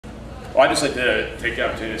Well, I'd just like to take the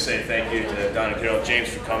opportunity to say thank you to Don and Carol James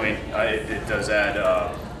for coming. It does add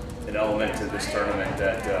an element to this tournament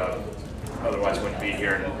that otherwise wouldn't be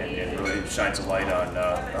here, and it really shines a light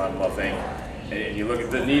on Love Inc. And you look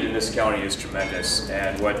at the need in this county is tremendous,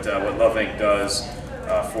 and what Love Inc. does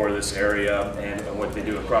for this area and what they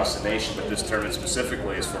do across the nation, but this tournament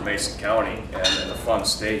specifically is for Mason County, and the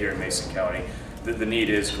funds stay here in Mason County. The need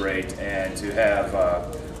is great, and to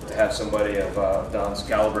have somebody of Don's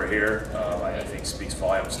caliber here, I think speaks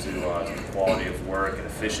volumes to the quality of work and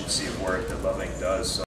efficiency of work that Love Inc. does. So